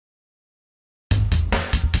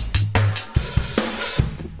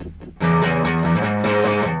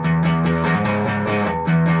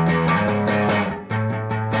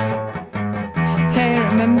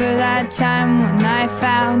that time when I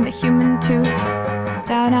found a human tooth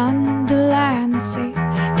down on the landscape?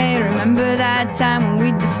 Hey, remember that time when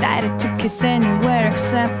we decided to kiss anywhere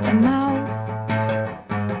except the mouth?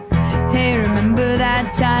 Hey, remember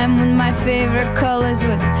that time when my favorite colors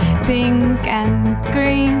was pink and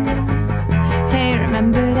green? Hey,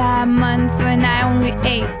 remember that month when I only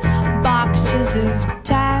ate boxes of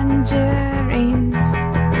tangerines,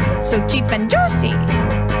 so cheap and juicy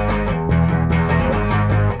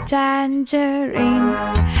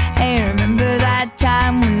tangerines. Hey, remember that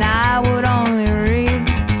time when I would only read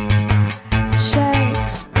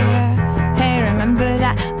Shakespeare? Hey, remember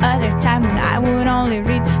that other time when I would only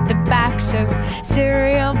read the backs of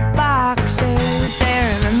cereal boxes?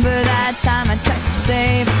 Hey, remember that time I tried to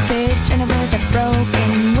save a pigeon with a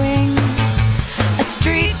broken wing? A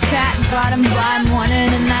street cat got him by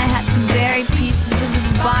morning, and I had to bury pieces of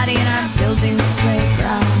his body in our building's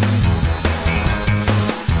playground.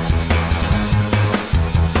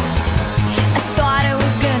 I thought it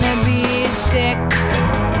was gonna be sick.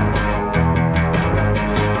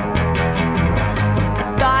 I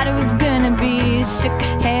thought it was gonna be sick.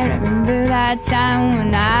 Hey, remember that time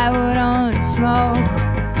when I would only smoke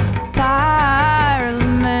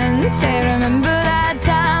Parliament? Hey, remember that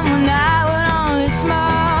time when I would only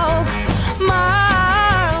smoke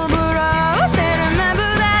Marlboros? Hey, remember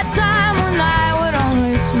that time when I would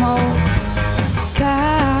only smoke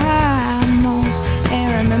Camels? Hey,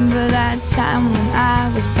 remember that time when I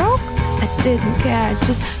was broke? I didn't care, I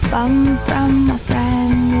just bummed from my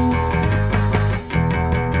friends.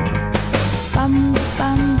 Bum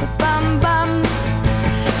bum bum bum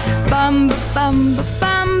bum bum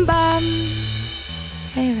bum bum.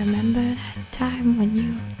 Hey, remember that time when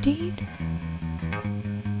you OD'd?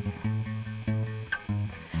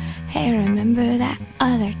 Hey, remember that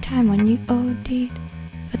other time when you OD'd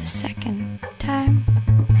for the second time?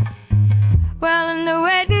 Well, in the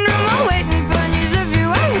waiting room, I'm waiting for news of you.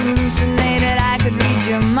 I hallucinated I could read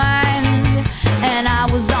your mind, and I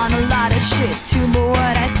was on a lot of shit too. But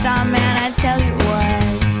what I saw, man, I tell you what,